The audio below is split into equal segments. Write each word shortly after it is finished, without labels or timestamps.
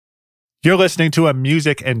You're listening to a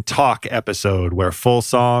Music and Talk episode where full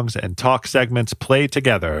songs and talk segments play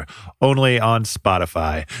together only on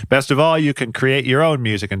Spotify. Best of all, you can create your own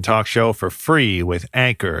music and talk show for free with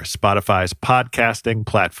Anchor, Spotify's podcasting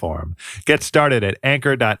platform. Get started at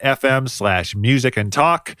anchor.fm/music and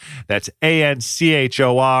talk. That's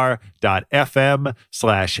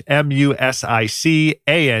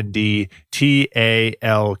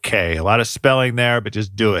ANCHOR.FM/MUSICANDTALK. A lot of spelling there, but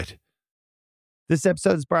just do it. This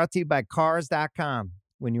episode is brought to you by Cars.com.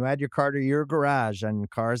 When you add your car to your garage on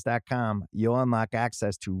Cars.com, you'll unlock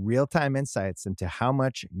access to real-time insights into how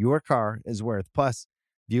much your car is worth. Plus,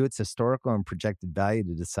 view its historical and projected value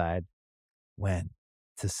to decide when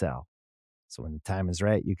to sell. So when the time is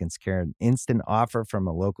right, you can secure an instant offer from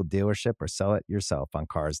a local dealership or sell it yourself on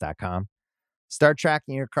Cars.com. Start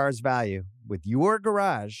tracking your car's value with your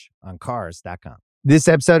garage on Cars.com. This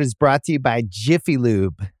episode is brought to you by Jiffy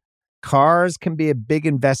Lube. Cars can be a big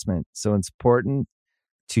investment, so it's important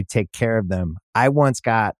to take care of them. I once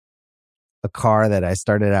got a car that I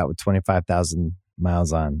started out with 25,000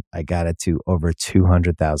 miles on. I got it to over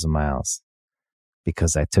 200,000 miles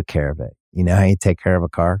because I took care of it. You know how you take care of a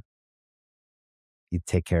car? You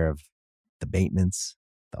take care of the maintenance,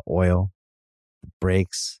 the oil, the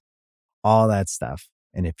brakes, all that stuff.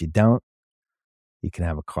 And if you don't, you can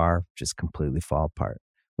have a car just completely fall apart.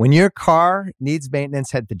 When your car needs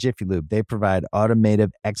maintenance, head to Jiffy Lube. They provide automotive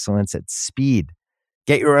excellence at speed.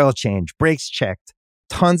 Get your oil change, brakes checked,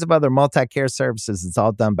 tons of other multi-care services. It's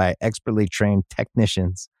all done by expertly trained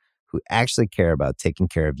technicians who actually care about taking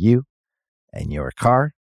care of you and your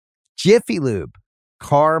car. Jiffy Lube,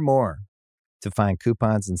 car more. To find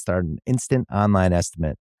coupons and start an instant online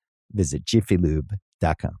estimate, visit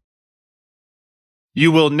jiffylube.com.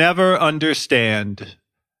 You will never understand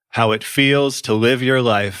how it feels to live your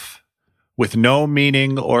life with no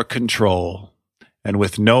meaning or control and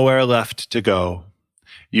with nowhere left to go.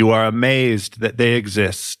 You are amazed that they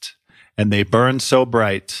exist and they burn so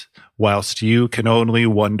bright whilst you can only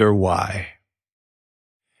wonder why.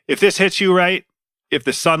 If this hits you right, if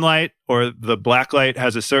the sunlight or the blacklight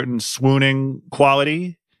has a certain swooning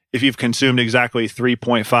quality, if you've consumed exactly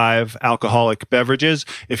 3.5 alcoholic beverages,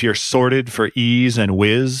 if you're sorted for ease and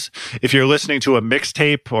whiz, if you're listening to a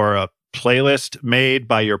mixtape or a playlist made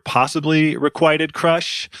by your possibly requited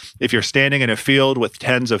crush, if you're standing in a field with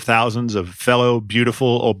tens of thousands of fellow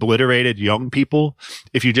beautiful, obliterated young people,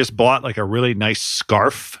 if you just bought like a really nice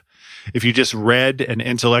scarf, if you just read an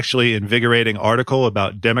intellectually invigorating article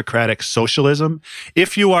about democratic socialism,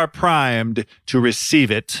 if you are primed to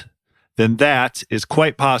receive it, then that is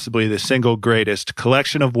quite possibly the single greatest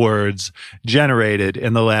collection of words generated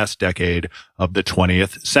in the last decade of the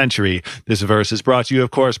 20th century. This verse is brought to you,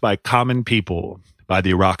 of course, by Common People, by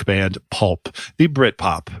the rock band Pulp, the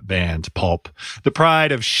Britpop band Pulp, the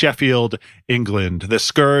pride of Sheffield, England, the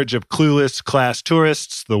scourge of clueless class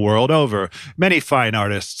tourists the world over. Many fine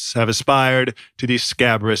artists have aspired to the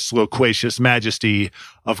scabrous, loquacious majesty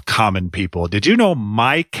of Common People. Did you know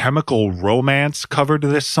My Chemical Romance covered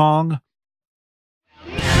this song?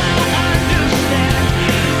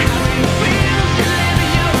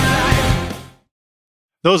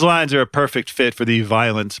 Those lines are a perfect fit for the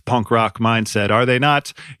violent punk rock mindset, are they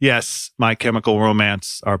not? Yes, My Chemical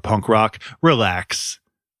Romance are punk rock. Relax.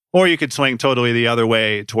 Or you could swing totally the other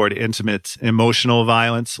way toward intimate, emotional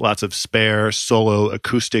violence. Lots of spare, solo,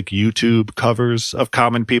 acoustic YouTube covers of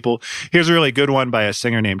Common People. Here's a really good one by a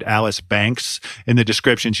singer named Alice Banks. In the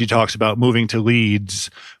description, she talks about moving to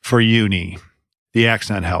Leeds for uni. The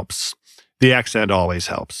accent helps. The accent always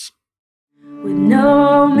helps. With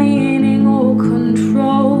no meaning or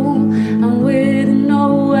control, and with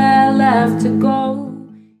nowhere left to go.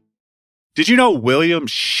 Did you know William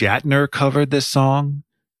Shatner covered this song?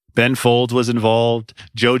 Ben Folds was involved,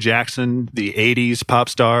 Joe Jackson, the 80s pop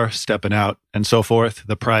star, stepping out, and so forth,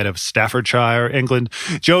 the pride of Staffordshire, England.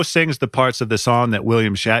 Joe sings the parts of the song that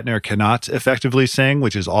William Shatner cannot effectively sing,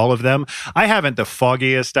 which is all of them. I haven't the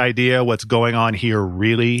foggiest idea what's going on here,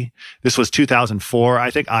 really. This was 2004.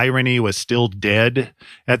 I think irony was still dead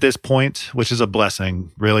at this point, which is a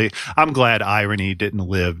blessing, really. I'm glad irony didn't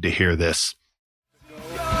live to hear this.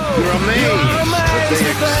 You're amazed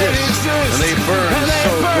that they exist, and they burn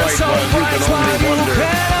so bright while you can only wonder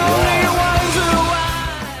why.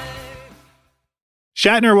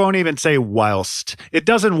 Shatner won't even say whilst. It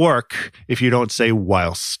doesn't work if you don't say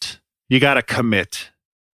whilst. You gotta commit.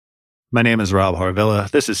 My name is Rob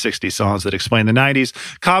Harvilla. This is 60 Songs That Explain the 90s.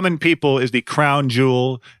 Common People is the crown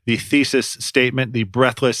jewel, the thesis statement, the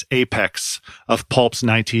breathless apex of Pulp's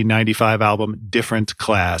 1995 album, Different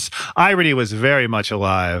Class. Irony was very much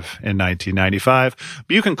alive in 1995,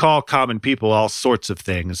 but you can call Common People all sorts of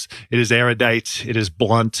things. It is erudite, it is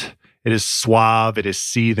blunt, it is suave, it is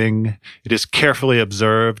seething, it is carefully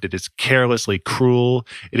observed, it is carelessly cruel,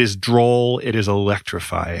 it is droll, it is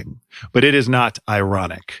electrifying. But it is not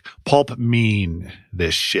ironic. Pulp mean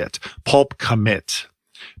this shit. Pulp commit.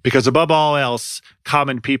 Because above all else,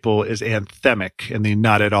 Common People is anthemic in the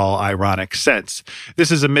not at all ironic sense.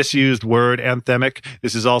 This is a misused word, anthemic.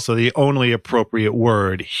 This is also the only appropriate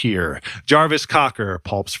word here. Jarvis Cocker,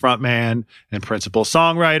 Pulp's frontman and principal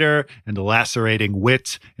songwriter and lacerating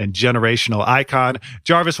wit and generational icon,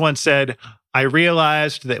 Jarvis once said, "I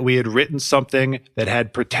realized that we had written something that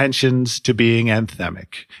had pretensions to being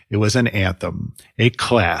anthemic. It was an anthem, a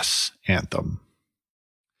class anthem."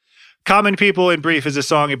 Common People, in brief, is a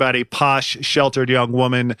song about a posh, sheltered young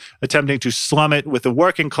woman attempting to slum it with the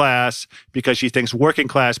working class because she thinks working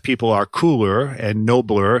class people are cooler and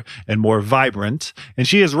nobler and more vibrant. And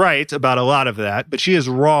she is right about a lot of that, but she is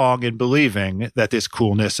wrong in believing that this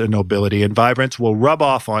coolness and nobility and vibrance will rub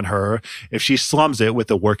off on her if she slums it with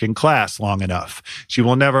the working class long enough. She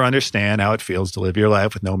will never understand how it feels to live your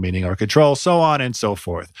life with no meaning or control, so on and so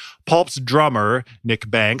forth. Pulp's drummer, Nick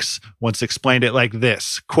Banks, once explained it like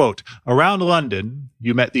this, quote, "Around London,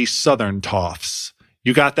 you met these southern toffs.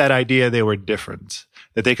 You got that idea they were different,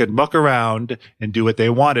 that they could muck around and do what they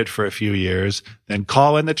wanted for a few years, then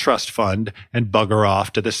call in the trust fund and bugger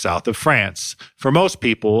off to the south of France. For most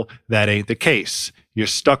people, that ain't the case. You're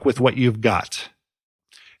stuck with what you've got."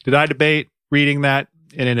 Did I debate reading that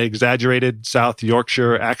in an exaggerated South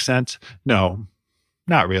Yorkshire accent? No.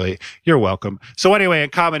 Not really. You're welcome. So anyway, in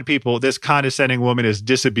Common People, this condescending woman is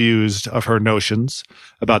disabused of her notions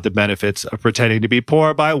about the benefits of pretending to be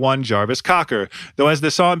poor by one Jarvis Cocker, though as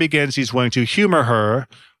the song begins, he's willing to humor her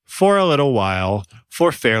for a little while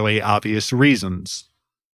for fairly obvious reasons.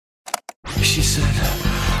 She said,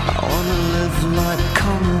 "I want to live like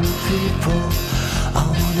common people. I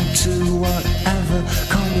want to do whatever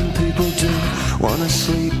common people do. Want to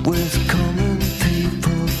sleep with common people."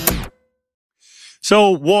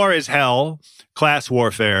 So war is hell. Class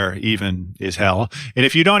warfare even is hell. And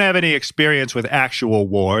if you don't have any experience with actual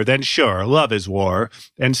war, then sure, love is war.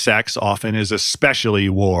 And sex often is especially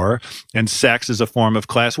war. And sex is a form of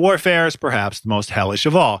class warfare, is perhaps the most hellish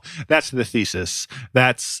of all. That's the thesis.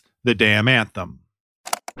 That's the damn anthem.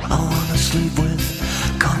 I want to sleep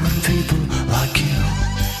with common people like you.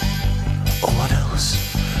 What else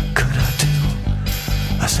could I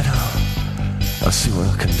do? I said, I'll see what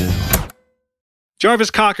I can do.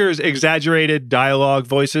 Jarvis Cocker's exaggerated dialogue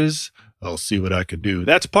voices, "I'll see what I can do."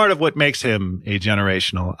 That's part of what makes him a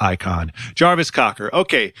generational icon. Jarvis Cocker.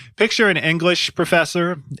 Okay, picture an English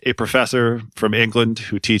professor, a professor from England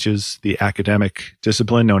who teaches the academic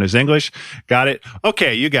discipline known as English. Got it?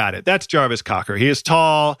 Okay, you got it. That's Jarvis Cocker. He is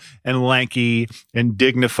tall and lanky and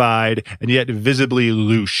dignified and yet visibly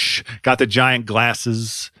louche. Got the giant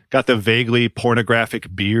glasses. Got the vaguely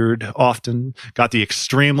pornographic beard often. Got the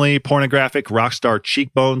extremely pornographic rock star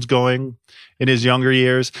cheekbones going in his younger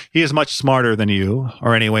years. He is much smarter than you,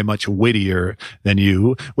 or anyway, much wittier than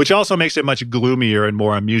you, which also makes it much gloomier and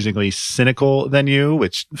more amusingly cynical than you,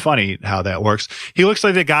 which, funny how that works. He looks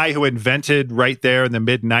like the guy who invented right there in the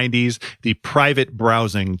mid-90s the private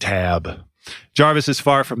browsing tab. Jarvis is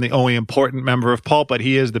far from the only important member of Pulp, but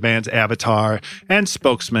he is the band's avatar and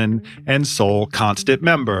spokesman and sole constant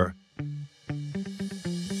member.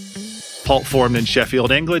 Pulp formed in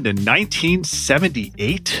Sheffield, England in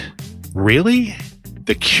 1978? Really?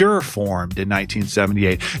 The Cure formed in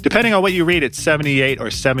 1978. Depending on what you read, it's 78 or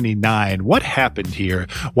 79. What happened here?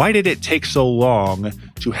 Why did it take so long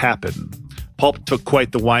to happen? Pulp took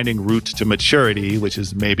quite the winding route to maturity, which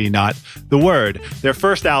is maybe not the word. Their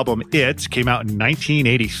first album, It, came out in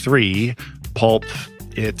 1983. Pulp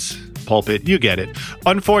It, you get it.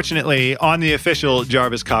 Unfortunately, on the official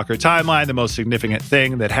Jarvis Cocker timeline, the most significant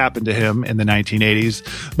thing that happened to him in the 1980s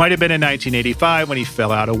might have been in 1985 when he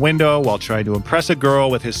fell out a window while trying to impress a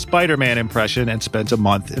girl with his Spider-Man impression and spent a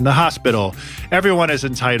month in the hospital. Everyone is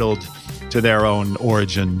entitled to their own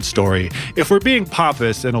origin story. If we're being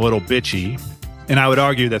pompous and a little bitchy, and I would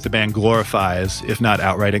argue that the band glorifies, if not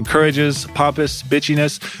outright encourages, pompous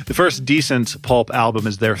bitchiness. The first decent Pulp album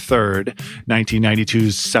is their third,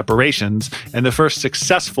 1992's Separations, and the first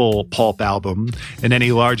successful Pulp album, in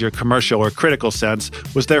any larger commercial or critical sense,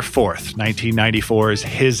 was their fourth, 1994's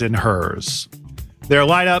His and Hers. Their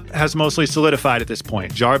lineup has mostly solidified at this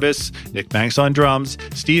point. Jarvis, Nick Banks on drums,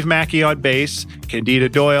 Steve Mackey on bass, Candida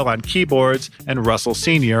Doyle on keyboards, and Russell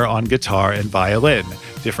Sr. on guitar and violin.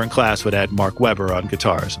 Different class would add Mark Webber on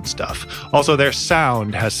guitars and stuff. Also, their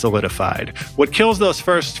sound has solidified. What kills those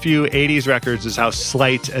first few 80s records is how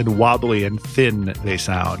slight and wobbly and thin they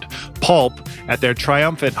sound. Pulp, at their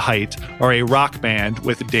triumphant height, are a rock band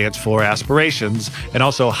with dance floor aspirations and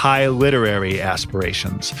also high literary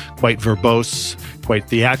aspirations. Quite verbose, quite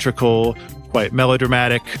theatrical, quite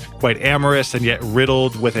melodramatic, quite amorous, and yet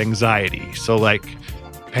riddled with anxiety. So like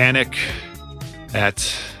Panic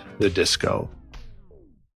at the Disco.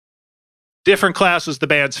 Different Class was the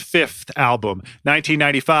band's fifth album.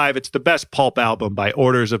 1995, it's the best Pulp album by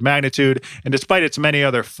orders of magnitude, and despite its many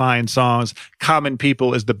other fine songs, Common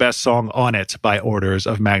People is the best song on it by orders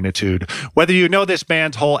of magnitude. Whether you know this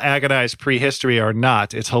band's whole agonized prehistory or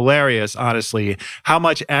not, it's hilarious, honestly, how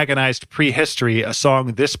much agonized prehistory a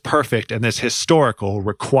song this perfect and this historical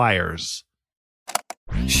requires.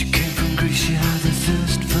 She came from Greece, she had a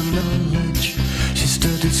thirst for knowledge. She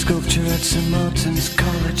studied sculpture at St. Martin's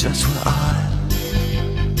College. That's where I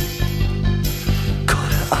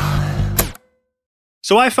caught her eye.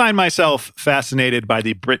 So I find myself fascinated by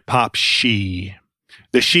the Britpop she.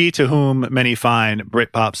 The she to whom many fine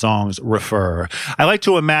Britpop songs refer. I like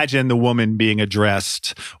to imagine the woman being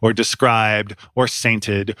addressed or described or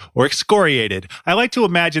sainted or excoriated. I like to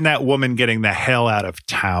imagine that woman getting the hell out of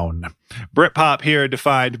town. Britpop here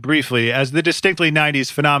defined briefly as the distinctly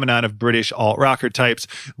 90s phenomenon of British alt-rocker types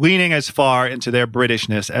leaning as far into their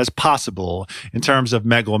Britishness as possible in terms of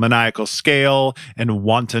megalomaniacal scale and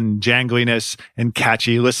wanton jangliness and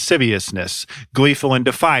catchy lasciviousness, gleeful and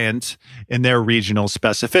defiant in their regional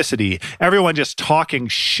specificity. Everyone just talking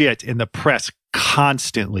shit in the press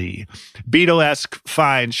constantly. Beatle-esque,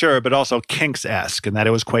 fine, sure, but also Kinks-esque, in that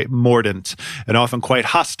it was quite mordant and often quite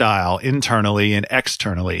hostile internally and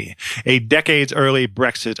externally. A decades-early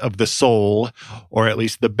Brexit of the soul, or at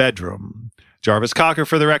least the bedroom. Jarvis Cocker,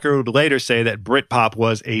 for the record, would later say that Britpop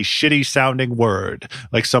was a shitty-sounding word,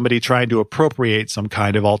 like somebody trying to appropriate some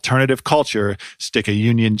kind of alternative culture, stick a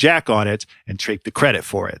Union Jack on it, and take the credit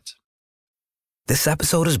for it. This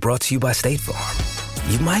episode is brought to you by State Farm.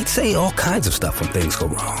 You might say all kinds of stuff when things go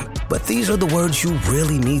wrong, but these are the words you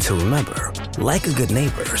really need to remember. Like a good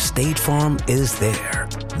neighbor, State Farm is there.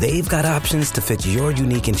 They've got options to fit your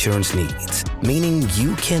unique insurance needs, meaning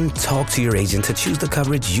you can talk to your agent to choose the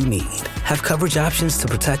coverage you need, have coverage options to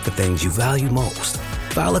protect the things you value most,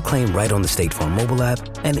 file a claim right on the State Farm mobile app,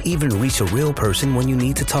 and even reach a real person when you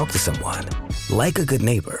need to talk to someone. Like a good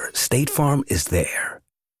neighbor, State Farm is there.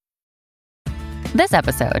 This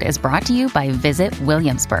episode is brought to you by Visit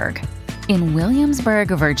Williamsburg. In Williamsburg,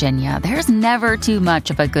 Virginia, there's never too much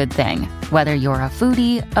of a good thing. Whether you're a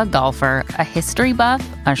foodie, a golfer, a history buff,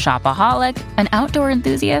 a shopaholic, an outdoor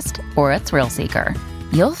enthusiast, or a thrill seeker,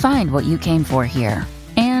 you'll find what you came for here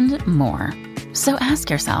and more. So ask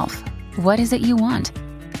yourself, what is it you want?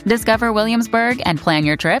 Discover Williamsburg and plan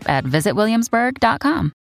your trip at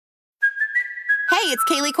visitwilliamsburg.com. Hey, it's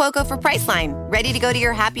Kaylee Cuoco for Priceline. Ready to go to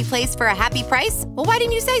your happy place for a happy price? Well, why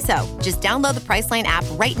didn't you say so? Just download the Priceline app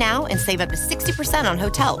right now and save up to 60% on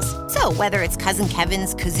hotels. So whether it's Cousin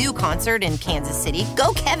Kevin's Kazoo Concert in Kansas City,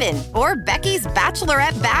 go Kevin, or Becky's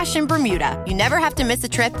Bachelorette Bash in Bermuda, you never have to miss a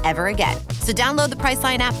trip ever again. So download the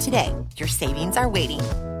Priceline app today. Your savings are waiting.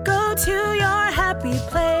 Go to your happy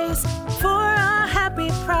place for a happy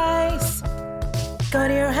price. Go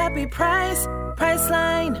to your happy price,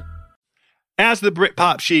 Priceline. As the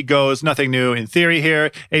Britpop she goes, nothing new in theory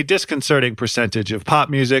here. A disconcerting percentage of pop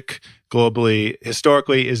music globally,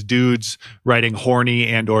 historically, is dudes writing horny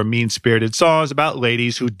and or mean-spirited songs about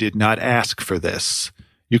ladies who did not ask for this.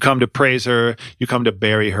 You come to praise her, you come to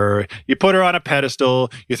bury her, you put her on a pedestal,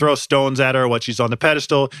 you throw stones at her while she's on the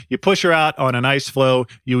pedestal, you push her out on an ice floe,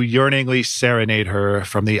 you yearningly serenade her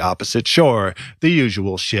from the opposite shore. The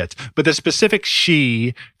usual shit. But the specific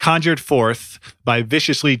she, conjured forth by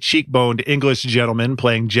viciously cheekboned English gentlemen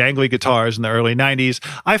playing jangly guitars in the early 90s,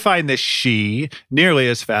 I find this she nearly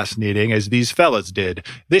as fascinating as these fellas did.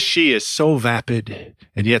 This she is so vapid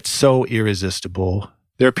and yet so irresistible.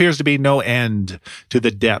 There appears to be no end to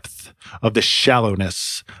the depth of the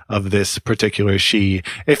shallowness of this particular she.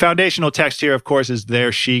 A foundational text here, of course, is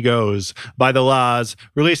There She Goes by The Laws,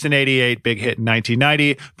 released in '88, big hit in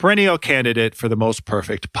 1990, perennial candidate for the most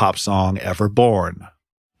perfect pop song ever born.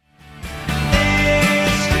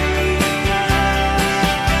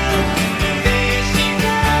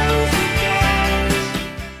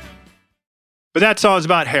 But that song's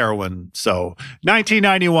about heroin. So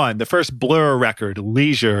 1991, the first Blur record,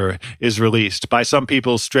 Leisure, is released. By some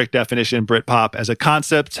people's strict definition, Britpop as a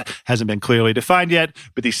concept hasn't been clearly defined yet,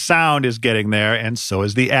 but the sound is getting there, and so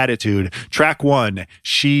is the attitude. Track 1,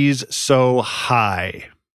 She's So High.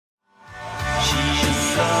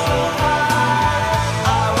 She's so high,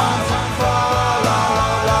 I want to fall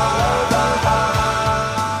all over her.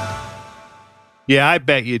 Yeah, I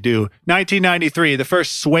bet you do. 1993, the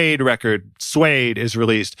first Suede record, Suede, is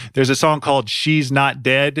released. There's a song called She's Not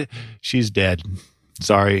Dead. She's dead.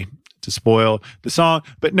 Sorry to spoil the song.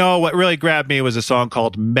 But no, what really grabbed me was a song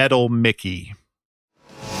called Metal Mickey.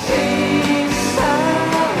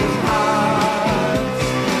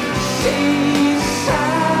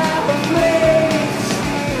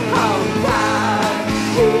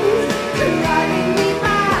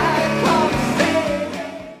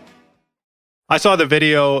 I saw the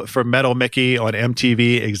video for Metal Mickey on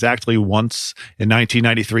MTV exactly once in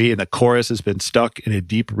 1993, and the chorus has been stuck in a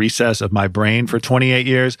deep recess of my brain for 28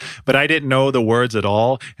 years, but I didn't know the words at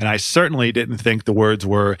all, and I certainly didn't think the words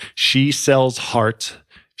were, she sells heart,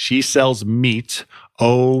 she sells meat,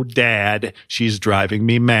 oh, dad, she's driving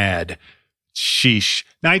me mad. Sheesh.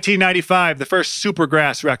 1995, the first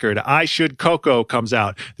Supergrass record, I Should Coco, comes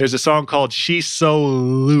out. There's a song called She's So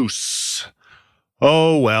Loose.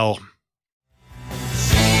 Oh, well.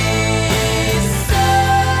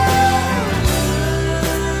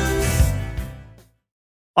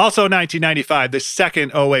 Also 1995, the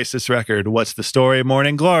second Oasis record, What's the Story?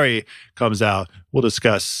 Morning Glory, comes out. We'll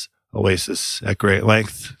discuss Oasis at great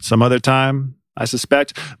length some other time, I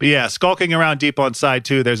suspect. But yeah, skulking around deep on side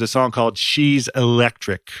 2, there's a song called She's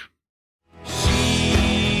Electric.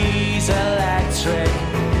 She's electric.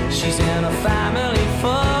 She's in a family full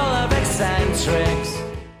of eccentrics.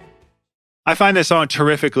 I find this song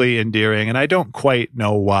terrifically endearing, and I don't quite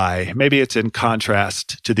know why. Maybe it's in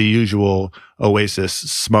contrast to the usual Oasis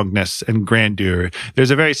smugness and grandeur. There's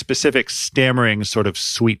a very specific stammering sort of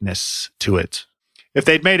sweetness to it. If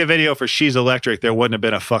they'd made a video for She's Electric, there wouldn't have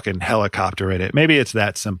been a fucking helicopter in it. Maybe it's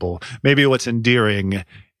that simple. Maybe what's endearing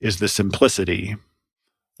is the simplicity.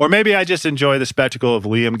 Or maybe I just enjoy the spectacle of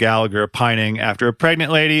Liam Gallagher pining after a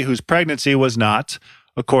pregnant lady whose pregnancy was not,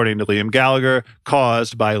 according to Liam Gallagher,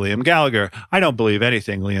 caused by Liam Gallagher. I don't believe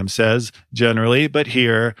anything Liam says, generally, but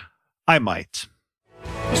here, I might.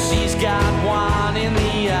 She's got one in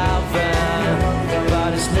the oven,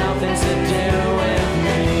 but it's nothing to do with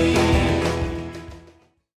me.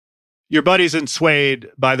 Your buddies in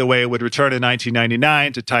Suede, by the way, would return in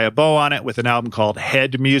 1999 to tie a bow on it with an album called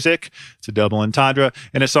Head Music. It's a double entendre,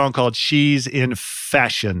 and a song called She's in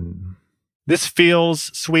Fashion. This feels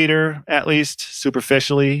sweeter, at least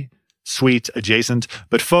superficially, sweet adjacent.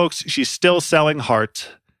 But folks, she's still selling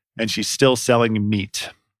heart, and she's still selling meat.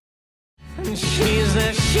 And she's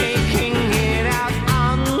there shaking it out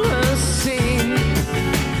on the scene.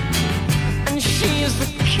 And she's the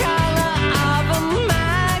color of a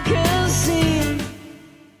magazine.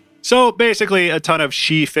 So basically a ton of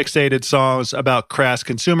she-fixated songs about crass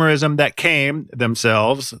consumerism that came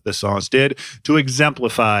themselves, the songs did, to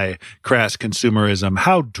exemplify crass consumerism.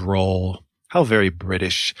 How droll. How very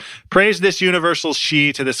British. Praise this universal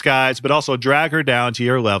she to the skies, but also drag her down to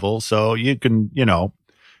your level so you can,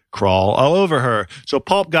 crawl all over her. So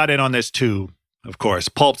Pulp got in on this too. Of course,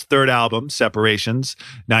 Pulp's third album, Separations,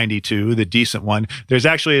 92, the decent one. There's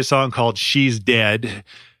actually a song called She's Dead,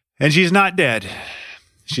 and she's not dead.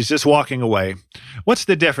 She's just walking away. What's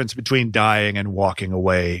the difference between dying and walking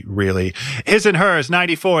away, really? His and Hers,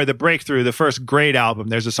 94, The Breakthrough, the first great album.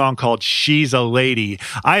 There's a song called She's a Lady.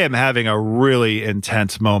 I am having a really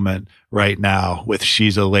intense moment right now with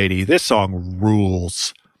She's a Lady. This song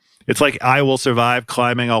rules. It's like I Will Survive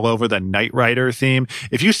climbing all over the Knight Rider theme.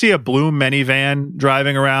 If you see a blue minivan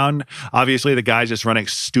driving around, obviously the guy's just running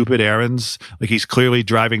stupid errands. Like he's clearly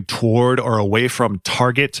driving toward or away from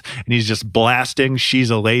Target, and he's just blasting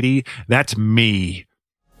She's a Lady. That's me.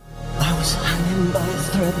 I was hanging by a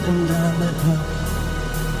thread and I met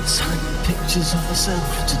her, signing pictures of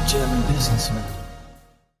herself to German businessmen.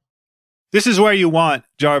 This is where you want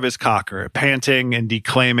Jarvis Cocker, panting and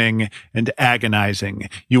declaiming and agonizing.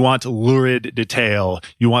 You want lurid detail.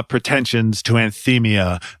 You want pretensions to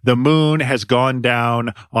anthemia. The moon has gone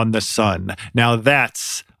down on the sun. Now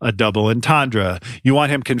that's a double entendre. You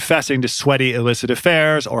want him confessing to sweaty illicit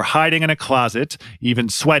affairs or hiding in a closet, even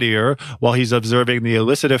sweatier, while he's observing the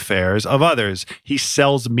illicit affairs of others. He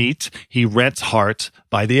sells meat. He rents heart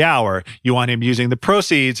by the hour. You want him using the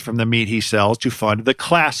proceeds from the meat he sells to fund the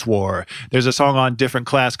class war. There's a song on Different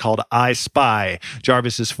Class called I Spy.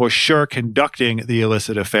 Jarvis is for sure conducting the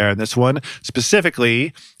illicit affair in this one.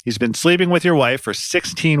 Specifically, He's been sleeping with your wife for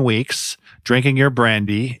 16 weeks, drinking your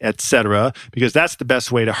brandy, etc., because that's the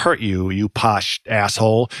best way to hurt you, you posh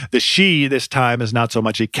asshole. The she this time is not so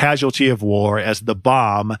much a casualty of war as the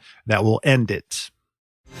bomb that will end it.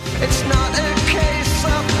 It's not a case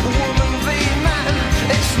of woman v. man.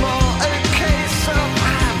 It's more a case of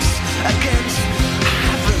haves against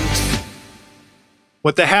haven't.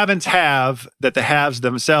 What the haven'ts have that the haves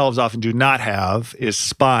themselves often do not have is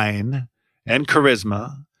spine and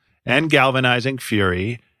charisma and galvanizing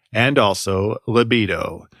fury and also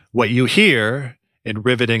libido. What you hear in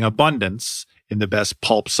riveting abundance in the best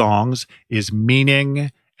Pulp songs is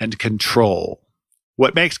meaning and control.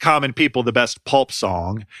 What makes Common People the best Pulp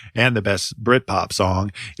song and the best Britpop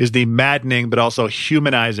song is the maddening but also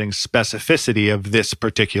humanizing specificity of this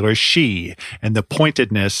particular she and the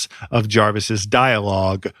pointedness of Jarvis's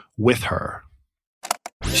dialogue with her.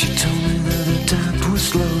 She told me that her dad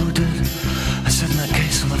was loaded. I said, in that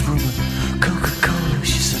case, I'll have rum and Coca-Cola.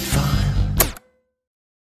 She said, fine.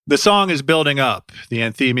 The song is building up. The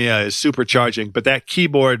anthemia is supercharging, but that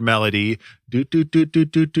keyboard melody, do do do do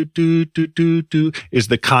do do do do do do, is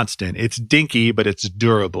the constant. It's dinky, but it's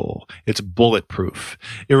durable. It's bulletproof.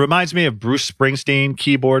 It reminds me of Bruce Springsteen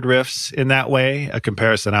keyboard riffs in that way, a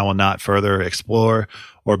comparison I will not further explore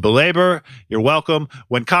or belabor. You're welcome.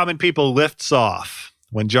 When Common People lifts off,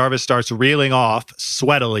 when Jarvis starts reeling off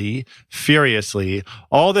sweatily, furiously,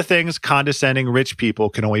 all the things condescending rich people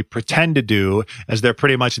can only pretend to do, as they're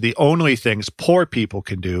pretty much the only things poor people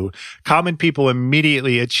can do, Common People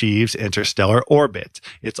immediately achieves interstellar orbit.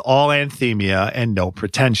 It's all anthemia and no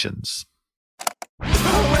pretensions. I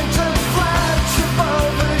went to flash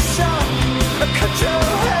above the shop. I cut your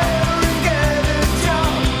hair and get a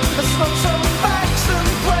job. I smoked some facts and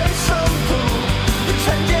played some pool.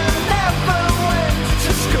 Pretend you never went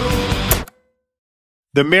to school.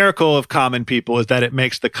 The miracle of Common People is that it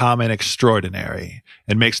makes the common extraordinary.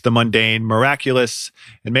 It makes the mundane miraculous.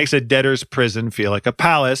 It makes a debtor's prison feel like a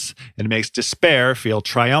palace. It makes despair feel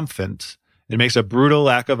triumphant. It makes a brutal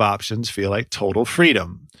lack of options feel like total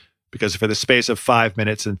freedom. Because for the space of 5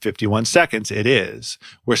 minutes and 51 seconds, it is.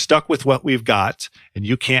 We're stuck with what we've got, and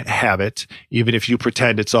you can't have it, even if you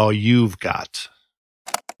pretend it's all you've got.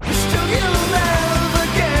 Still you'll never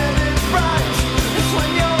get it right. It's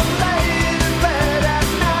when you're laying in bed at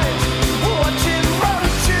night, watching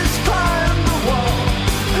roaches climb the wall.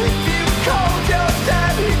 If you called your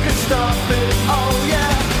dad, he could stop it. Oh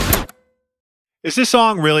yeah. Is this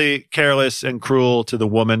song really careless and cruel to the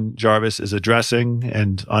woman Jarvis is addressing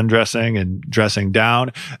and undressing and dressing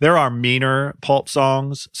down? There are meaner Pulp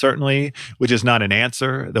songs, certainly, which is not an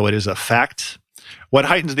answer, though it is a fact. What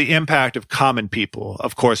heightens the impact of Common People,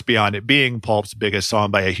 of course, beyond it being Pulp's biggest song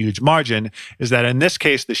by a huge margin, is that in this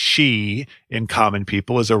case, the she in Common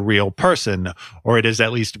People is a real person, or it is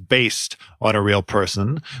at least based on a real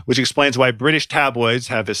person, which explains why British tabloids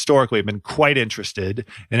have historically been quite interested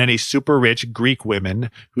in any super rich Greek women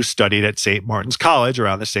who studied at St. Martin's College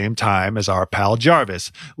around the same time as our pal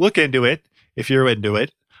Jarvis. Look into it if you're into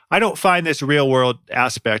it. I don't find this real-world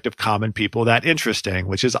aspect of Common People that interesting,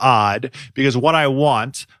 which is odd, because what I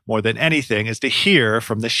want, more than anything, is to hear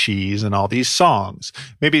from the she's in all these songs.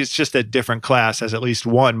 Maybe it's just that Different Class has at least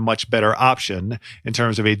one much better option in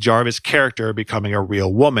terms of a Jarvis character becoming a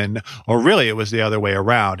real woman, or really it was the other way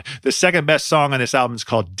around. The second best song on this album is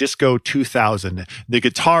called Disco 2000. The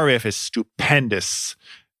guitar riff is stupendous.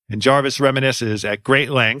 And Jarvis reminisces at great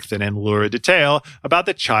length and in lurid detail about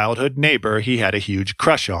the childhood neighbor he had a huge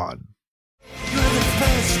crush on. You're the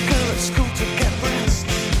first girl at school to get breast.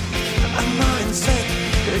 And mine said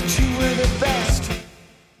that you were the best.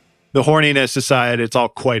 The horniness aside, it's all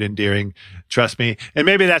quite endearing, trust me. And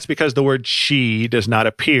maybe that's because the word she does not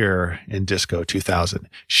appear in Disco 2000.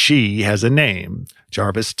 She has a name.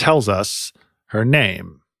 Jarvis tells us her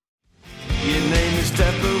name. Your name is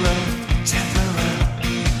Deborah.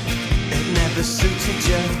 Suited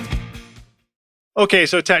you. Okay,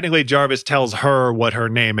 so technically Jarvis tells her what her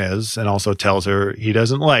name is and also tells her he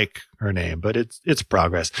doesn't like her name, but it's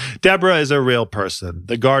progress. Deborah is a real person.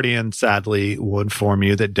 The Guardian, sadly, will inform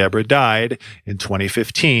you that Deborah died in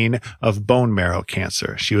 2015 of bone marrow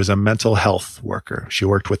cancer. She was a mental health worker. She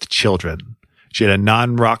worked with children. She had a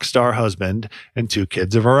non-rock star husband and 2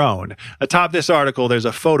 kids of her own. Atop this article, there's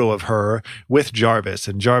a photo of her with Jarvis,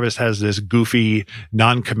 and Jarvis has this goofy,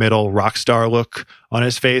 non-committal rock star look on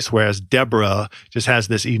his face, whereas Deborah just has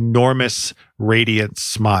this enormous, radiant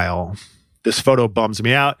smile. This photo bums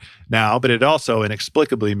me out now, but it also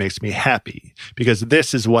inexplicably makes me happy, because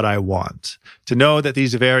this is what I want, to know that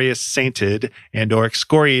these various sainted and or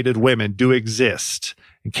excoriated women do exist,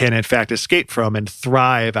 and can in fact escape from and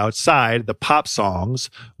thrive outside the pop songs,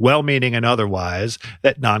 well-meaning and otherwise,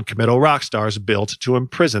 that non-committal rock stars built to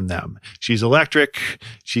imprison them. She's electric,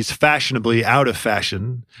 she's fashionably out of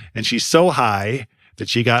fashion, and she's so high that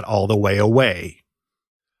she got all the way away.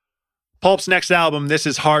 Pulp's next album, This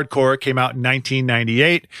Is Hardcore, came out in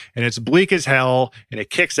 1998, and it's bleak as hell, and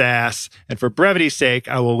it kicks ass. And for brevity's sake,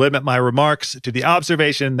 I will limit my remarks to the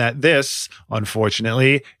observation that this,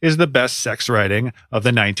 unfortunately, is the best sex writing of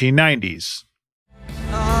the 1990s.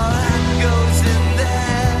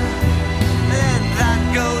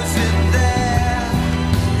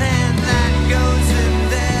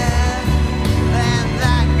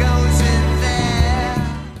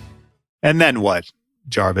 And then what,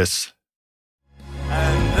 Jarvis?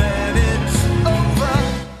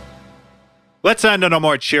 Let's end on a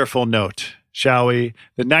more cheerful note, shall we?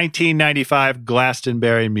 The 1995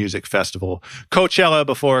 Glastonbury Music Festival. Coachella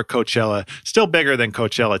before Coachella. Still bigger than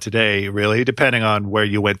Coachella today, really, depending on where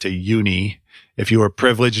you went to uni. If you were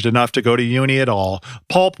privileged enough to go to uni at all.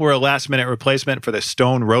 Pulp were a last-minute replacement for the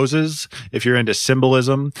Stone Roses, if you're into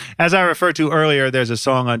symbolism. As I referred to earlier, there's a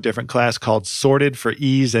song on Different Class called Sorted for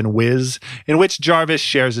Ease and Whiz, in which Jarvis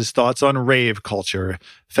shares his thoughts on rave culture,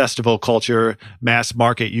 festival culture, mass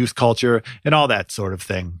market youth culture, and all that sort of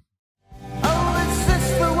thing. Oh, is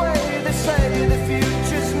this the way they say the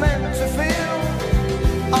future's meant to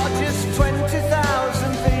feel? Or just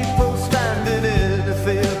 20,000 people standing in a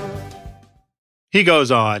field? He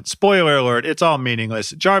goes on, spoiler alert, it's all meaningless.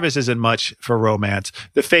 Jarvis isn't much for romance.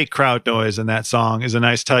 The fake crowd noise in that song is a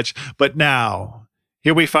nice touch. But now,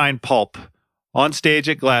 here we find Pulp, on stage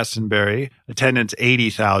at Glastonbury, attendance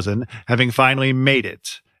 80,000, having finally made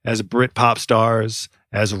it as Britpop stars,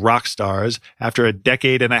 as rock stars, after a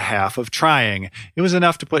decade and a half of trying. It was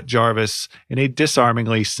enough to put Jarvis in a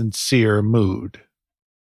disarmingly sincere mood.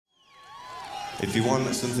 If you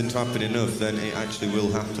want something to happen enough, then it actually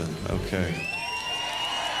will happen, okay?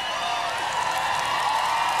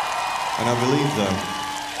 And I believe that.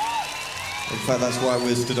 In fact, that's why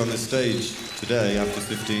we're stood on this stage today after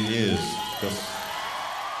 15 years.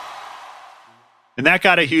 And that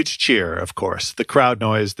got a huge cheer, of course. The crowd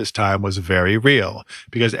noise this time was very real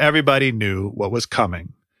because everybody knew what was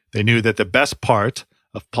coming. They knew that the best part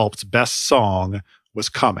of Pulp's best song was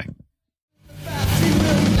coming.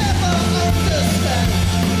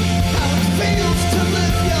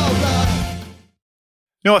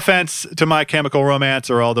 No offense to My Chemical Romance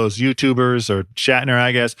or all those YouTubers or Shatner,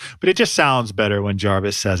 I guess, but it just sounds better when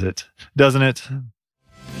Jarvis says it, doesn't it?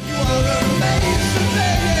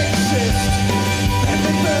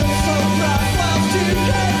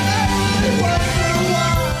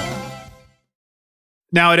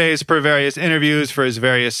 Nowadays, per various interviews for his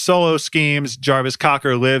various solo schemes, Jarvis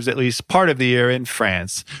Cocker lives at least part of the year in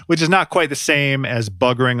France, which is not quite the same as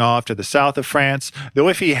buggering off to the south of France, though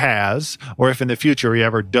if he has, or if in the future he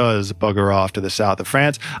ever does bugger off to the south of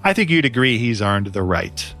France, I think you'd agree he's earned the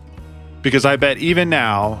right. Because I bet even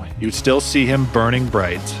now, you'd still see him burning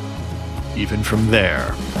bright, even from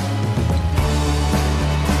there.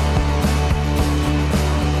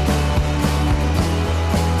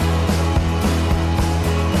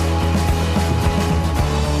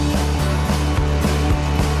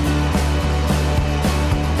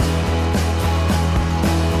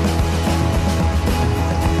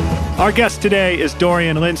 Our guest today is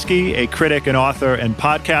Dorian Lynskey, a critic and author and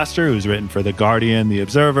podcaster who's written for The Guardian, The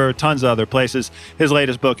Observer, tons of other places. His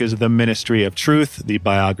latest book is The Ministry of Truth, the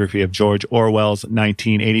biography of George Orwell's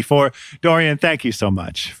 1984. Dorian, thank you so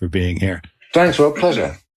much for being here. Thanks, Rob.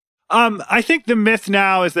 Pleasure. I think the myth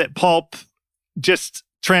now is that Pulp just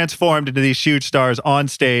transformed into these huge stars on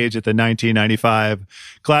stage at the 1995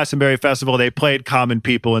 Glastonbury Festival. They played common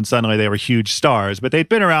people and suddenly they were huge stars, but they'd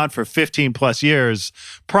been around for 15 plus years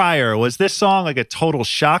prior. Was this song like a total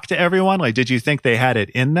shock to everyone? Like, did you think they had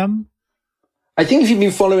it in them? I think if you've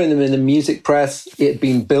been following them in the music press, it had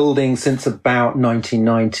been building since about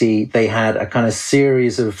 1990. They had a kind of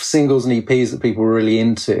series of singles and EPs that people were really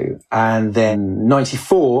into. And then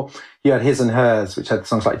 94, you had His and Hers, which had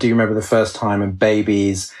songs like Do You Remember the First Time and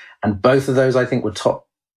Babies. And both of those, I think, were top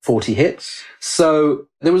 40 hits. So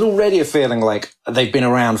there was already a feeling like they've been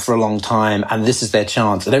around for a long time and this is their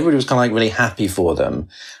chance. And everybody was kind of like really happy for them.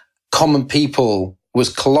 Common People was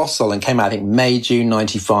colossal and came out, I think, May, June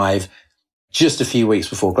 95. Just a few weeks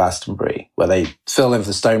before Glastonbury, where they filled in for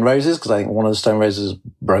the Stone Roses, because I think one of the Stone Roses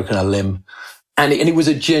broken a limb. And it was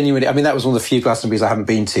a genuine, I mean, that was one of the few Glastonburys I haven't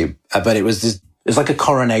been to, but it was like a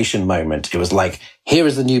coronation moment. It was like, here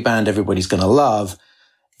is the new band everybody's going to love,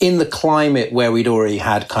 in the climate where we'd already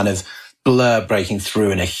had kind of Blur breaking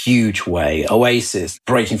through in a huge way, Oasis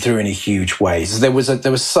breaking through in a huge way. So there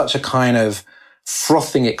was such a kind of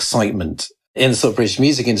frothing excitement in the sort of British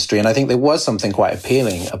music industry. And I think there was something quite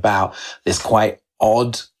appealing about this quite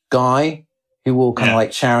odd guy who wore kind of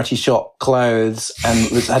like charity shop clothes and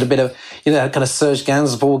had a bit of, you know, kind of Serge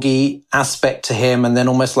Gainsbourg-y aspect to him, and then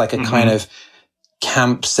almost like a kind of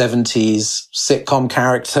camp 70s sitcom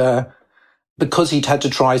character. Because he'd had to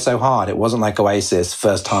try so hard, it wasn't like Oasis,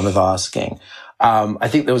 First Time of Asking. I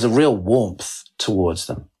think there was a real warmth towards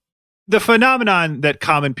them. The phenomenon that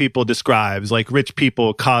common people describes, like rich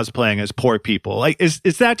people cosplaying as poor people, like is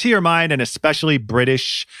that to your mind an especially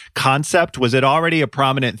British concept? Was it already a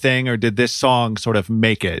prominent thing, or did this song sort of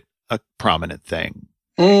make it a prominent thing?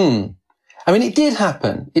 I mean, it did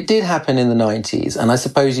happen. It did happen in the 90s. And I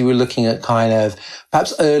suppose you were looking at kind of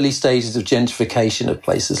perhaps early stages of gentrification of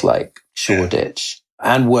places like Shoreditch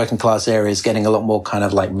and working class areas getting a lot more kind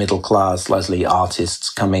of like middle class, largely artists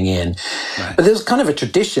coming in. Right. But there was kind of a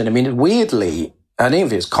tradition. I mean, weirdly, I don't know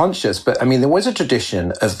if it's conscious, but I mean, there was a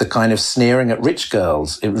tradition of the kind of sneering at rich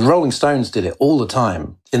girls. Rolling Stones did it all the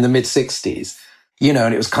time in the mid-60s. You know,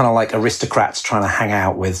 and it was kind of like aristocrats trying to hang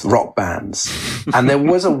out with rock bands. And there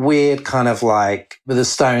was a weird kind of like, with the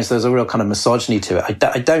Stones, there's a real kind of misogyny to it.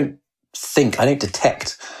 I don't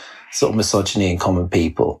detect sort of misogyny in common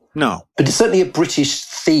people. No. But it's certainly a British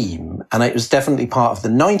theme, and it was definitely part of the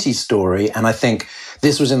 90s story. And I think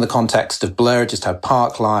this was in the context of Blur, just had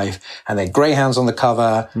Park Life, and they had greyhounds on the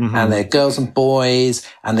cover, and they had girls and boys,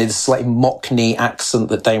 and they had this slightly Mockney accent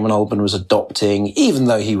that Damon Albarn was adopting, even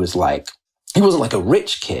though he wasn't like a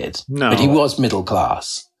rich kid, but he was middle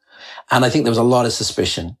class. And I think there was a lot of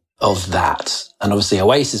suspicion of that. And obviously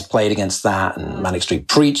Oasis played against that, and Manic Street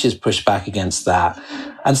Preachers pushed back against that.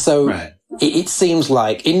 And so it seems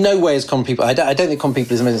like in no way is common people, I don't think common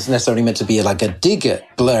people is necessarily meant to be like a dig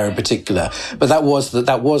at Blur in particular, but that was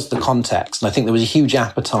the context. And I think there was a huge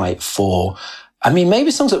appetite for, I mean,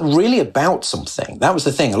 maybe songs that were really about something. That was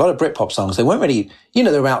the thing. A lot of Britpop songs, they weren't really, you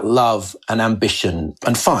know, they're about love and ambition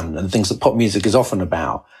and fun and things that pop music is often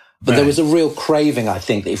about. But there was a real craving, I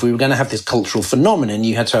think, that if we were going to have this cultural phenomenon,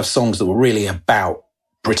 you had to have songs that were really about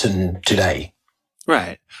Britain today.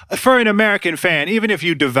 Right. For an American fan, even if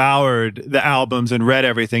you devoured the albums and read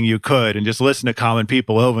everything you could and just listened to common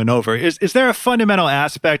people over and over, is there a fundamental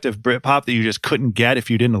aspect of Britpop that you just couldn't get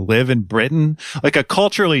if you didn't live in Britain? Like a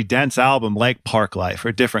culturally dense album like Park Life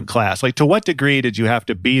or Different Class, like to what degree did you have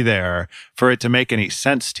to be there for it to make any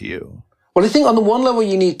sense to you? Well, I think on the one level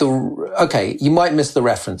you need you might miss the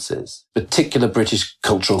references, particular British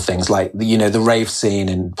cultural things like, you know, the rave scene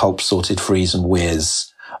in Pulp, Sorted, Freeze and Whiz,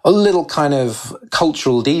 a little kind of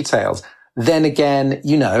cultural details. Then again,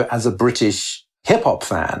 you know, as a British hip hop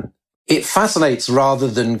fan, it fascinates rather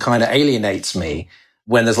than kind of alienates me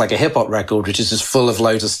when there's like a hip hop record, which is just full of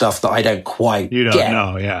loads of stuff that I don't quite get. You don't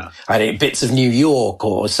know, yeah. I don't, bits of New York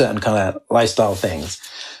or certain kind of lifestyle things.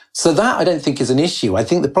 So that I don't think is an issue. I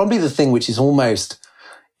think that probably the thing which is almost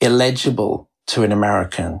illegible to an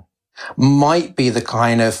American might be the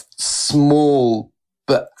kind of small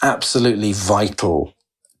but absolutely vital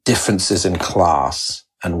differences in class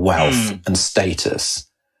and wealth and status,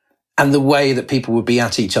 and the way that people would be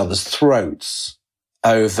at each other's throats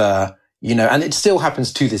over, you know, and it still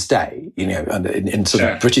happens to this day, you know, in sort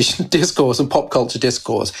of British discourse and pop culture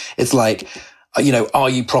discourse. It's like, you know, are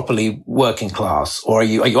you properly working class, or are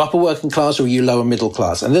you upper working class, or are you lower middle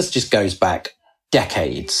class? And this just goes back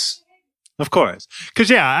decades. Of course. Because,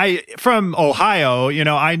 from Ohio, you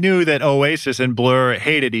know, I knew that Oasis and Blur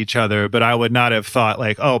hated each other, but I would not have thought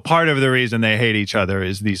like, oh, part of the reason they hate each other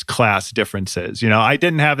is these class differences. You know, I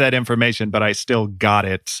didn't have that information, but I still got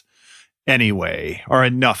it anyway, or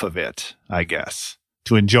enough of it, I guess,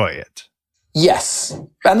 to enjoy it. Yes.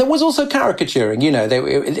 And there was also caricaturing, you know,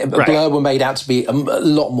 Blur were made out to be a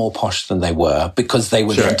lot more posh than they were because they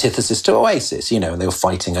were the antithesis to Oasis, you know, and they were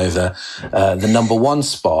fighting over the number one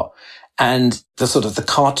spot. And the sort of the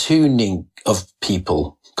cartooning of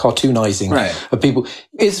people, cartoonizing of people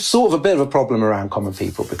is sort of a bit of a problem around common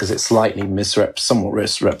people because it slightly somewhat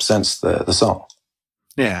misrepresents the song.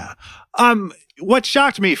 Yeah. What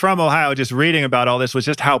shocked me from Ohio, just reading about all this, was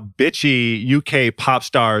just how bitchy UK pop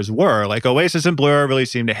stars were. Like Oasis and Blur really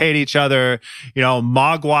seem to hate each other. You know,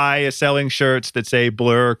 Mogwai is selling shirts that say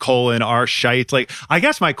Blur, are shite. Like, I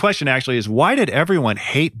guess my question actually is, why did everyone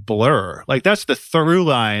hate Blur? Like, that's the through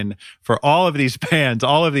line for all of these bands,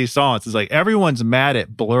 all of these songs. It's like everyone's mad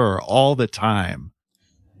at Blur all the time.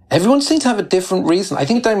 Everyone seems to have a different reason. I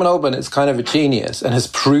think Damon Albarn is kind of a genius and has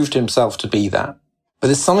proved himself to be that. But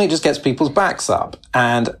there's something that just gets people's backs up.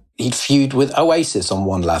 And he'd feud with Oasis on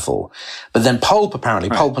one level. But then Pulp, apparently,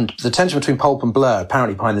 the tension between Pulp and Blur,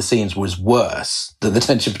 apparently behind the scenes, was worse than the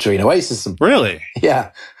tension between Oasis and... Really?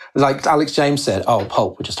 Yeah. Like Alex James said,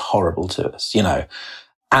 Pulp were just horrible to us, you know.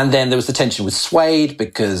 And then there was the tension with Suede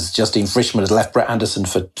because Justine Frischmann had left Brett Anderson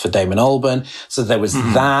for Damon Albarn. So there was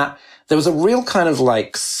that. There was a real kind of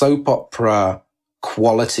like soap opera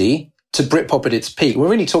quality to Britpop at its peak. We're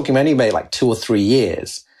really talking only maybe like 2 or 3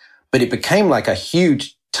 years, but it became like a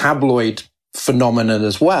huge tabloid phenomenon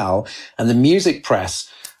as well. And the music press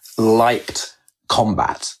liked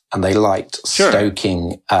combat and they liked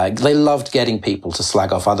stoking. They loved getting people to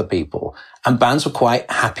slag off other people, and bands were quite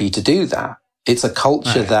happy to do that. It's a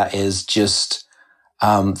culture that is just,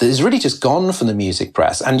 that is really just gone from the music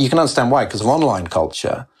press. And you can understand why, because of online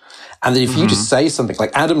culture. And then if you just say something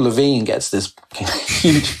like Adam Levine gets this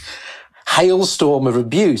huge hailstorm of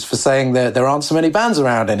abuse for saying that there aren't so many bands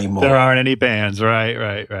around anymore. There aren't any bands,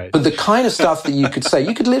 right. But the kind of stuff that you could say,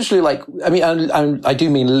 you could literally like, I mean, I do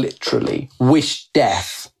mean literally, wish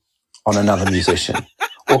death on another musician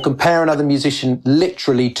or compare another musician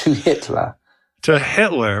literally to Hitler. To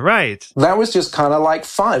Hitler, right. That was just kind of like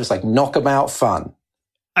fun. It was like knockabout fun.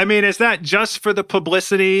 I mean, is that just for the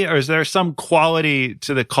publicity, or is there some quality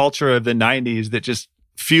to the culture of the 90s that just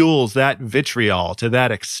fuels that vitriol to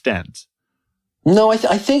that extent? No, I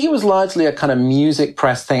think it was largely a kind of music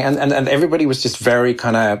press thing, and everybody was just very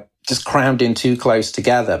kind of just crammed in too close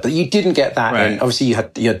together. But you didn't get that in. Obviously, you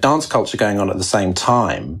had dance culture going on at the same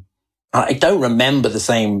time. I don't remember the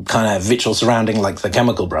same kind of vitriol surrounding like the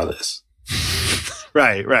Chemical Brothers.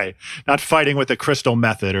 Right. Not fighting with the Crystal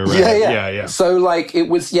Method or yeah. So like it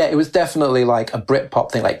was definitely like a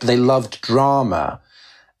Britpop thing. Like they loved drama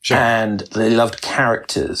and they loved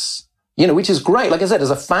characters, you know, which is great. Like I said, as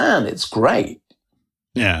a fan, it's great.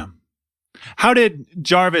 Yeah. How did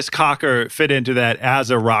Jarvis Cocker fit into that as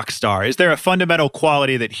a rock star? Is there a fundamental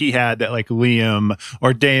quality that he had that like Liam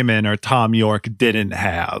or Damon or Tom York didn't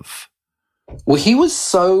have? Well, he was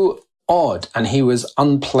so odd and he was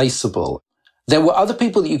unplaceable. There were other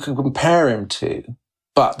people that you could compare him to,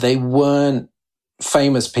 but they weren't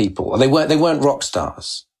famous people. They weren't rock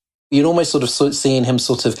stars. You'd almost sort of see in him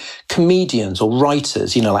sort of comedians or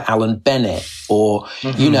writers, you know, like Alan Bennett or,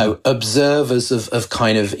 you know, observers of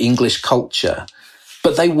kind of English culture.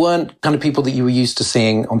 But they weren't kind of people that you were used to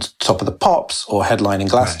seeing on Top of the Pops or headlining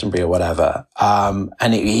Glastonbury or whatever.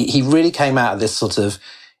 And he really came out of this sort of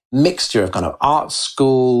mixture of kind of art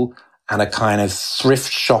school and a kind of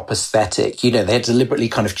thrift shop aesthetic. You know, they had deliberately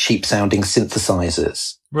kind of cheap-sounding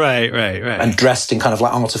synthesizers. Right. And dressed in kind of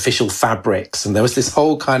like artificial fabrics. And there was this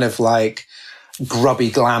whole kind of like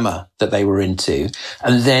grubby glamour that they were into.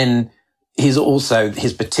 And then he's also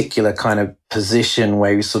his particular kind of position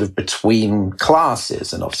where he's sort of between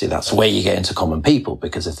classes. And obviously that's where you get into common people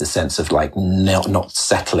because of the sense of like not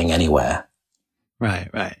settling anywhere.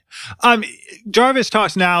 Right. Jarvis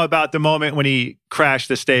talks now about the moment when he crashed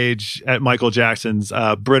the stage at Michael Jackson's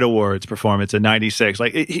Brit Awards performance in '96.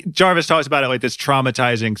 Like Jarvis talks about it like this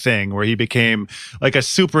traumatizing thing where he became like a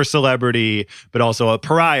super celebrity, but also a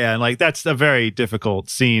pariah. And like, that's a very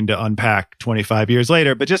difficult scene to unpack 25 years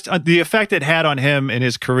later, but just the effect it had on him in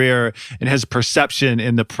his career and his perception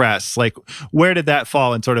in the press. Like, where did that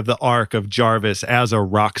fall in sort of the arc of Jarvis as a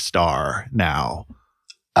rock star now?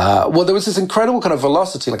 Well, there was this incredible kind of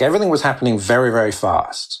velocity. Like everything was happening very, very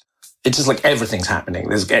fast. It's just like everything's happening.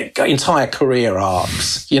 There's entire career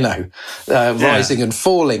arcs, you know, rising and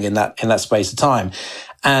falling in that space of time.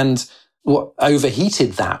 And what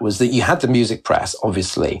overheated that was that you had the music press,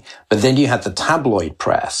 obviously, but then you had the tabloid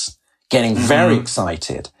press getting very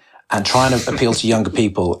excited and trying to appeal to younger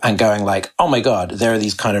people and going like, oh my God, there are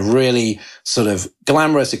these kind of really sort of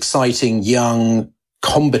glamorous, exciting, young,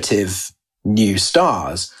 combative new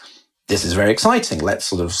stars. This is very exciting. Let's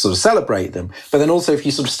sort of celebrate them. But then also if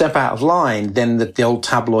you sort of step out of line, then the old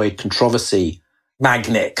tabloid controversy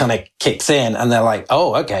magnet kind of kicks in and they're like,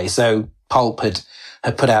 oh, okay. So Pulp had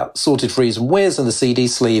put out Sorted Freeze and Whiz and the CD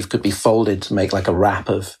sleeve could be folded to make like a wrap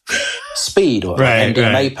of speed or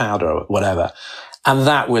MDMA powder or whatever. And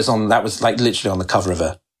that was like literally on the cover of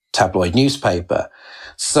a tabloid newspaper.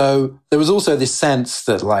 So there was also this sense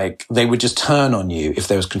that like they would just turn on you if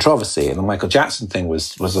there was controversy. And the Michael Jackson thing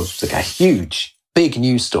was like a huge, big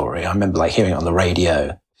news story. I remember like hearing it on the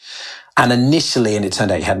radio. And initially, and it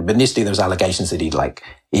turned out he hadn't, but initially there was allegations that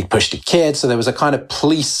he'd pushed a kid. So there was a kind of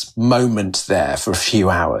police moment there for a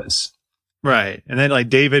few hours. Right. And then like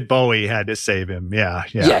David Bowie had to save him. Yeah.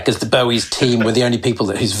 Yeah, because the Bowie's team were the only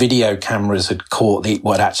people whose video cameras had caught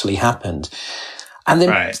what actually happened. And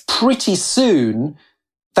then pretty soon,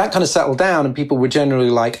 that kind of settled down and people were generally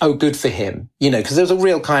like, oh, good for him, because there was a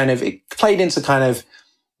real it played into kind of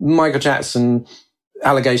Michael Jackson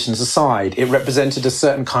allegations aside, it represented a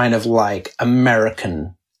certain kind of like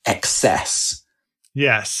American excess.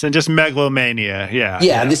 Yes, and just megalomania, yeah.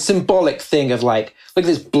 Yeah, and this symbolic thing of like, look at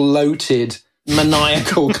this bloated,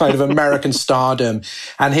 maniacal kind of American stardom,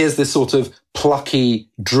 and here's this sort of plucky,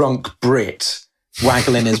 drunk Brit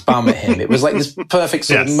waggling his bum at him. It was like this perfect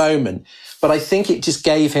sort of moment. But I think it just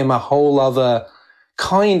gave him a whole other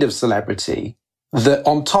kind of celebrity that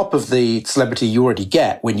on top of the celebrity you already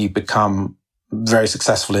get when you become very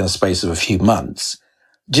successful in a space of a few months,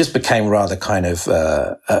 just became rather kind of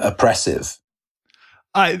oppressive.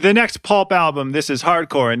 The next Pulp album, This Is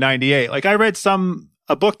Hardcore in 98, like I read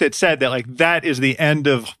a book that said that like that is the end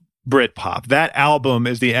of Britpop. That album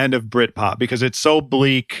is the end of Britpop because it's so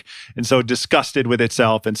bleak and so disgusted with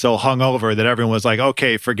itself and so hungover that everyone was like,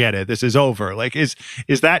 okay, forget it. This is over. Like, is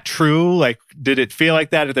that true? Like, did it feel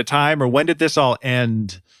like that at the time, or when did this all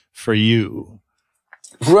end for you?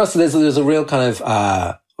 For us, there's a real kind of,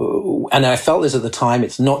 and I felt this at the time,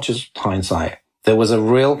 it's not just hindsight. There was a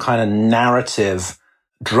real kind of narrative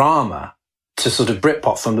drama to sort of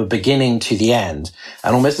Britpop from the beginning to the end,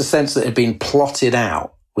 and almost a sense that it had been plotted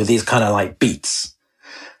out with these kind of like beats.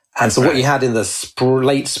 And so what you had in the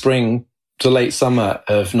late spring to late summer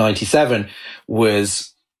of 97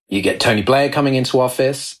 was you get Tony Blair coming into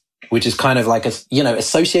office, which is kind of like,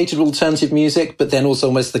 associated with alternative music, but then also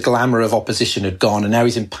almost the glamour of opposition had gone and now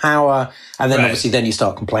he's in power. And then obviously then you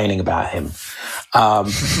start complaining about him.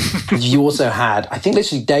 You also had, I think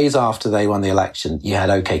literally days after they won the election, you had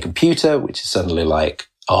OK Computer, which is suddenly like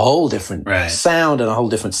a whole different sound and a whole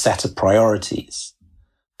different set of priorities.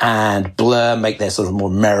 And Blur make their sort of more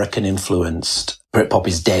American influenced Britpop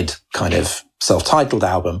is Dead kind of self-titled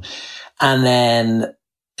album. And then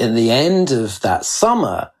in the end of that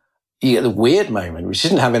summer, you get the weird moment, which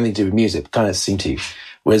didn't have anything to do with music, but kind of seemed to,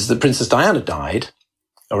 was that Princess Diana died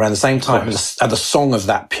around the same time. And the song of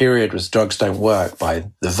that period was Drugs Don't Work by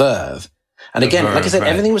The Verve. And again, like I said,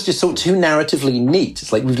 everything was just sort of too narratively neat.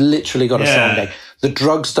 It's like we've literally got a song going, the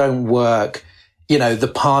drugs don't work,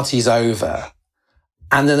 the party's over.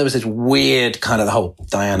 And then there was this weird kind of the whole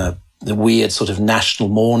Diana, the weird sort of national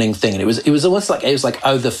mourning thing. And it was almost like,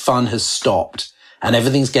 oh, the fun has stopped and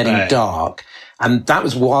everything's getting dark. And that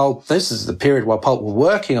was this is the period while Pulp were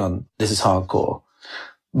working on This Is Hardcore.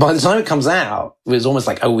 By the time it comes out, it was almost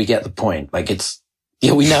like, oh, we get the point. Like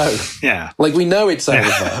we know. Like we know it's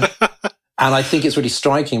over. And I think it's really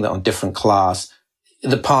striking that on Different Class,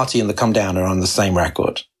 the party and the come down are on the same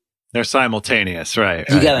record. They're simultaneous, right?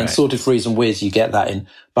 You get that in Sorted Freeze and Whiz. You get that in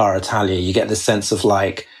Bar Italia. You get this sense of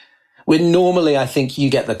like, when normally I think you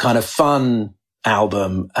get the kind of fun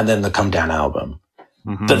album and then the come down album.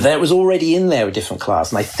 Mm-hmm. But that was already in there a Different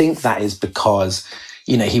Class. And I think that is because,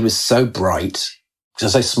 he was so bright,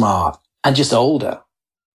 so smart, and just older.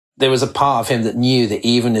 There was a part of him that knew that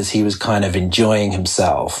even as he was kind of enjoying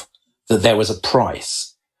himself, that there was a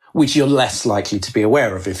price, which you're less likely to be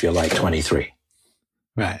aware of if you're like 23.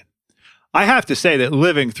 Right. I have to say that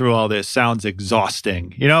living through all this sounds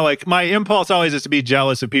exhausting. Like my impulse always is to be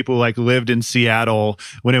jealous of people who like lived in Seattle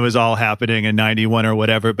when it was all happening in 91 or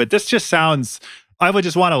whatever. But this just sounds, I would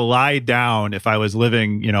just want to lie down if I was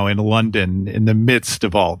living, in London in the midst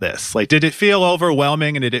of all this. Like, did it feel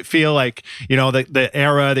overwhelming? And did it feel like, the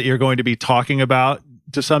era that you're going to be talking about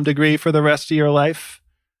to some degree for the rest of your life?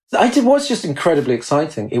 It was just incredibly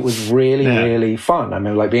exciting. It was really, really fun. I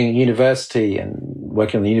mean, like being at university and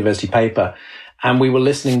working on the university paper, and we were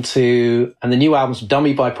listening to, and the new albums,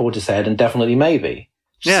 Dummy by Portishead and Definitely Maybe,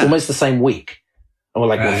 just almost the same week. And we're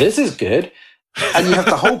like, well, this is good. And you have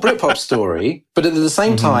the whole Britpop story, but at the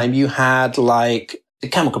same time, you had like the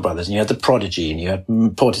Chemical Brothers, and you had the Prodigy, and you had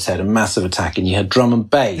Portishead and Massive Attack, and you had drum and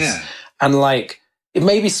bass. And like, it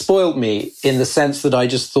maybe spoiled me in the sense that I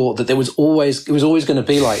just thought that it was always going to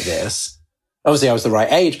be like this. Obviously, I was the right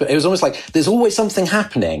age, but it was almost like there's always something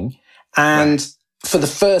happening. And for the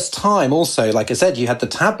first time also, like I said, you had the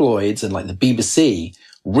tabloids and like the BBC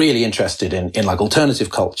really interested in like alternative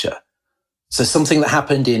culture. So something that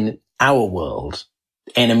happened in our world,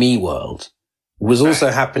 enemy world, was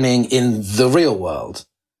also happening in the real world.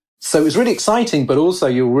 So it was really exciting, but also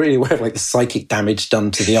you were really aware of like the psychic damage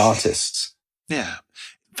done to the artists. Yeah.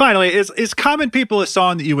 Finally, is Common People a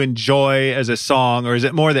song that you enjoy as a song, or is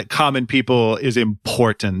it more that Common People is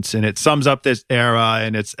important and it sums up this era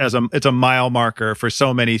and it's a mile marker for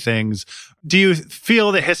so many things? Do you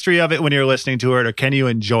feel the history of it when you're listening to it, or can you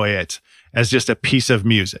enjoy it as just a piece of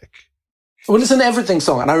music? Well, it's an everything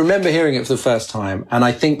song, and I remember hearing it for the first time, and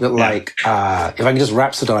I think that, like, if I can just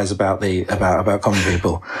rhapsodize about Common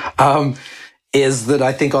People, is that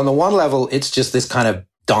I think on the one level, it's just this kind of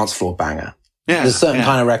dance floor banger. Yeah, There's a certain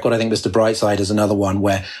kind of record, I think Mr. Brightside is another one,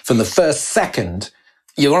 where from the first second,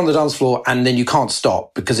 you're on the dance floor, and then you can't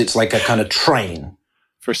stop, because it's like a kind of train.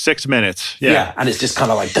 For 6 minutes. Yeah. And it's just kind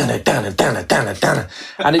of like, dun-dun-dun-dun-dun-dun-dun.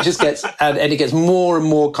 And it just gets, and it gets more and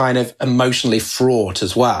more kind of emotionally fraught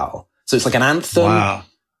as well. So it's like an anthem,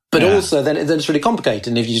 but also then it's really complicated.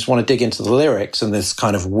 And if you just want to dig into the lyrics and this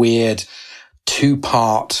kind of weird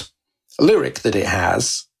 2-part lyric that it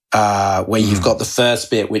has, where you've got the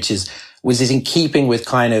first bit, which is in keeping with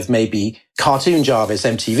kind of maybe cartoon Jarvis,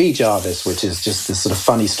 MTV Jarvis, which is just this sort of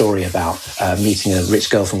funny story about meeting a rich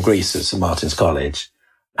girl from Greece at St. Martin's College,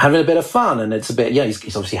 having a bit of fun. And it's a bit,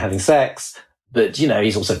 he's obviously having sex, but,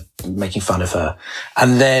 he's also making fun of her.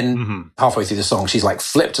 And then halfway through the song, she's like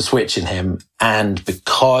flipped a switch in him. And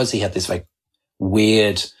because he had this like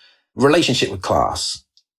weird relationship with class,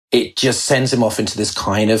 it just sends him off into this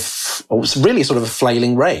kind of, it's really sort of a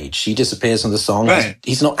flailing rage. She disappears from the song. Right.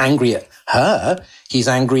 He's not angry at her. He's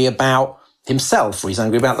angry about himself, or he's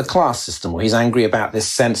angry about the class system, or he's angry about this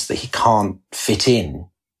sense that he can't fit in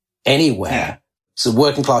anywhere. Yeah. So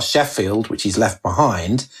working class Sheffield, which he's left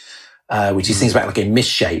behind, which he sings about like in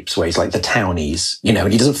Misshapes, where he's like the townies,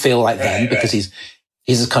 and he doesn't feel like them because he's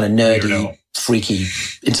this kind of nerdy, freaky,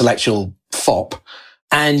 intellectual fop.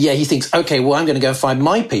 And he thinks, okay, well, I'm going to go and find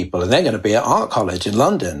my people, and they're going to be at art college in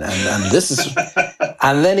London. And this is,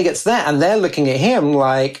 and then he gets there, and they're looking at him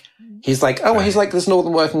like, he's like, oh, well, he's like this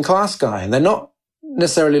northern working class guy. And they're not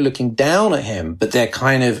necessarily looking down at him, but they're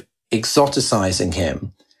kind of exoticizing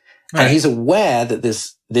him. Right. And he's aware that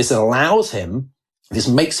this allows him, this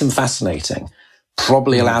makes him fascinating,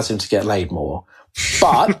 probably allows him to get laid more,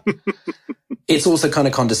 but it's also kind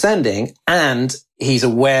of condescending. And he's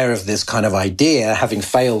aware of this kind of idea, having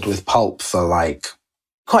failed with Pulp for like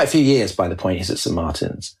quite a few years by the point he's at St.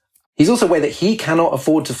 Martin's. He's also aware that he cannot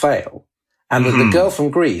afford to fail. And that the girl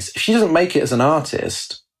from Greece, if she doesn't make it as an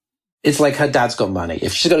artist, it's like her dad's got money.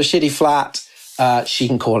 If she's got a shitty flat, she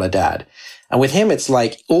can call her dad. And with him, it's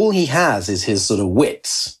like all he has is his sort of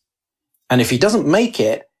wits. And if he doesn't make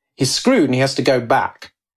it, he's screwed and he has to go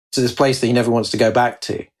back to this place that he never wants to go back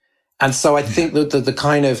to. And so I think that the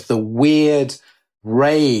kind of the weird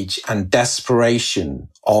rage and desperation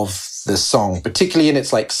of the song, particularly in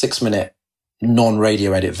its like 6-minute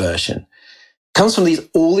non-radio edit version, comes from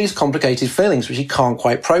all these complicated feelings which he can't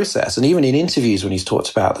quite process. And even in interviews when he's talked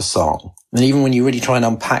about the song, and even when you really try and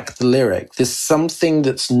unpack the lyric, there's something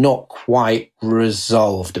that's not quite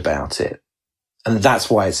resolved about it. And that's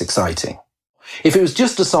why it's exciting. If it was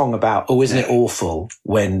just a song about, oh, isn't it awful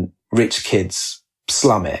when rich kids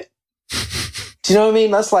slum it? Do you know what I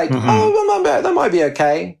mean? That's like, oh, that might be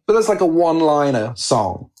okay. But that's like a one-liner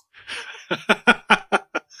song.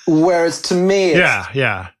 Whereas to me,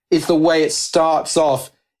 it's the way it starts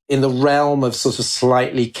off in the realm of sort of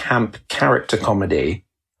slightly camp character comedy,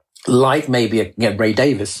 like maybe a Ray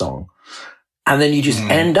Davies song. And then you just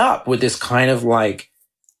end up with this kind of like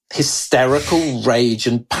hysterical rage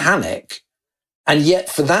and panic. And yet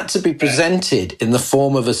for that to be presented in the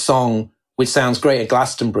form of a song which sounds great at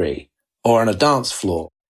Glastonbury or on a dance floor,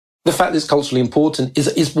 the fact that it's culturally important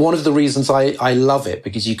is one of the reasons I love it,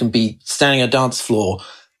 because you can be standing on a dance floor,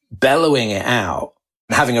 bellowing it out,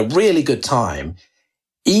 having a really good time,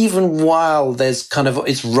 even while there's kind of,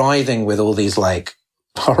 it's writhing with all these like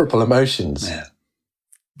horrible emotions. Yeah.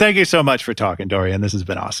 Thank you so much for talking, Dorian. This has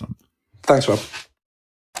been awesome. Thanks, Rob.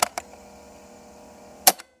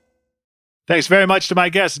 Thanks very much to my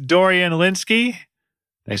guest, Dorian Lynskey.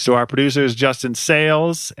 Thanks to our producers, Justin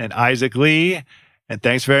Sales and Isaac Lee. And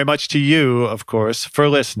thanks very much to you, of course, for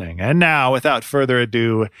listening. And now, without further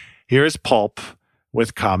ado, here is Pulp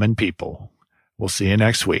with Common People. We'll see you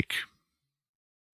next week.